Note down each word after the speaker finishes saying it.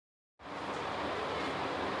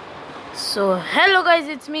So hello guys,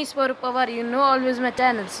 it's me Power. You know always my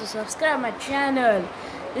channel, so subscribe my channel.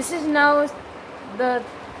 This is now the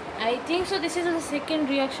I think so. This is the second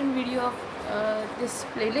reaction video of this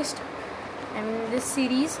playlist. I mean this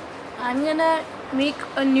series. I'm gonna make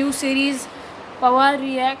a new series, Power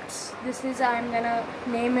Reacts. This is I'm gonna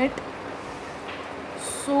name it.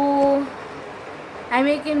 So I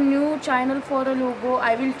make a new channel for a logo.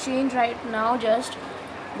 I will change right now just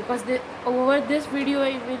because over this video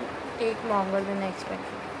it will take longer than expected.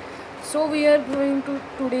 So we are going to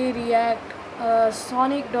today react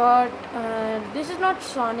Sonic dot. This is not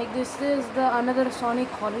Sonic. This is the another Sonic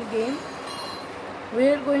horror game. We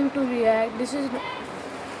are going to react. This is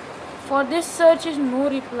for this search is no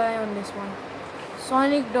reply on this one.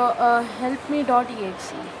 Sonic dot help me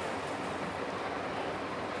 .exe.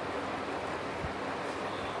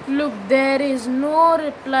 Look, there is no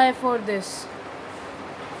reply for this.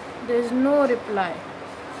 There is no reply.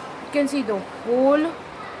 You can see the whole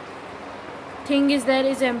thing is there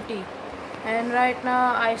is empty. And right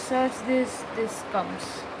now I search this comes.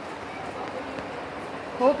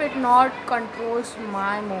 Hope it not controls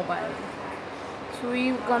my mobile. So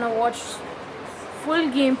we're gonna watch full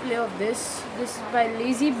gameplay of this. This is by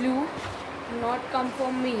Lazy Blue. Not come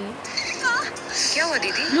from me.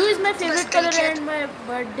 Blue is my favorite color and my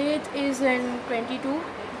birth date is in 22.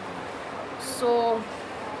 So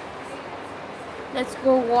let's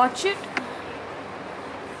go watch it.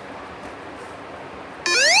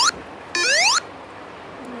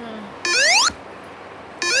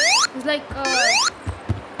 It's like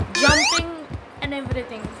jumping and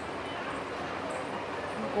everything.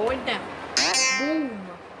 Going down. Boom.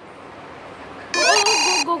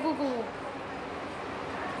 Oh, go.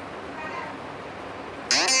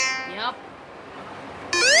 Yup.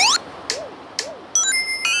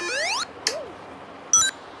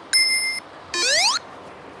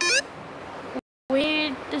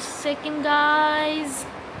 Wait a second, guys.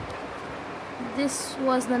 This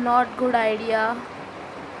was the not good idea.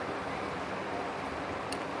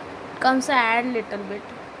 Comes a ad little bit.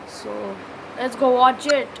 So let's go watch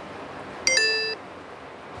it.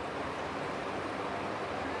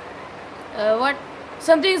 What?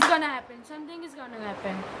 Something is gonna happen. Something is gonna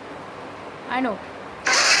happen. I know.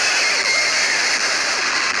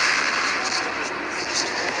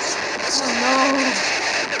 Oh no.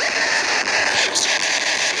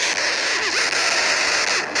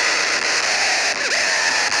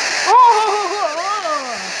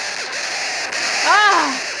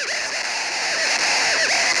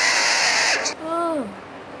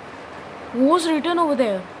 Who's written over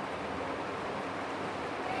there?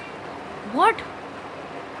 What?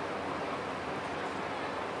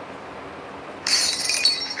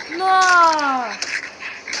 No!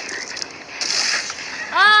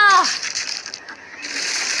 Ah!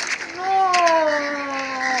 No!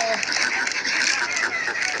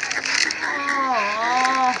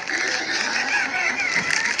 Oh.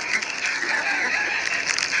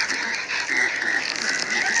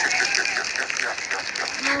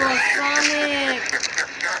 No, Sonic!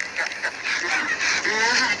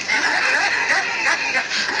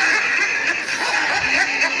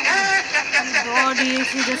 God,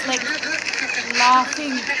 he's just like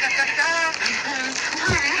laughing.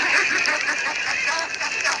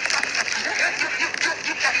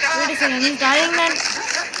 Wait a second, he's dying then?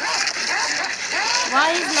 Why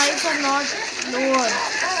his lives are not lower?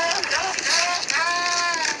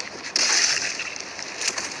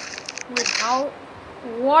 Wait, how?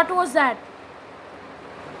 What was that?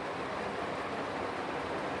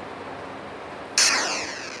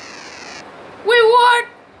 Wait, what?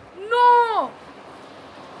 No!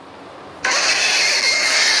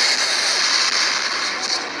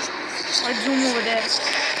 I'll zoom over there.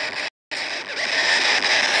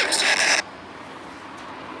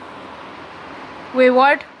 Wait,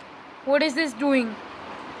 what? What is this doing?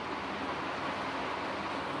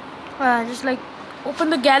 Just like open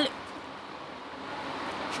the gallery.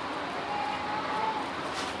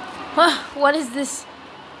 What is this?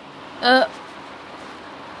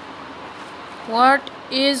 What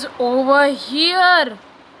is over here?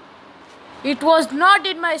 It was not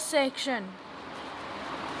in my section.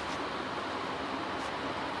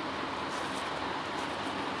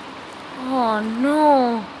 Oh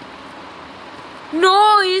no.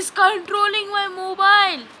 No, he's controlling my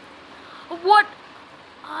mobile. What?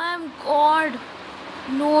 I am God.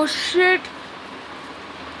 No shit.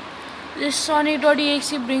 This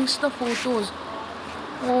Sonic.exe brings the photos.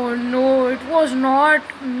 Oh no, it was not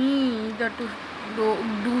me that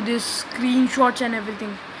do this screenshots and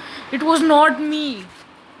everything. It was not me.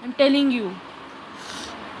 I'm telling you.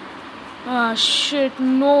 Ah shit,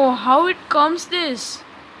 no, how it comes this?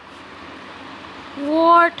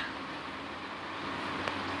 What?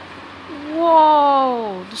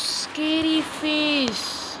 Wow, the scary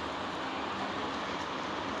face.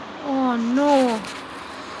 Oh no.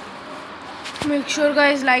 Make sure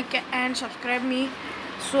guys like and subscribe me.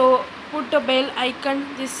 So put the bell icon.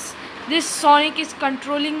 This Sonic is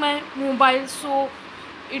controlling my mobile, so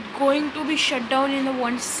it going to be shut down in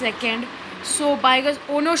 1 second. So bye guys.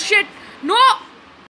 Oh no shit. No!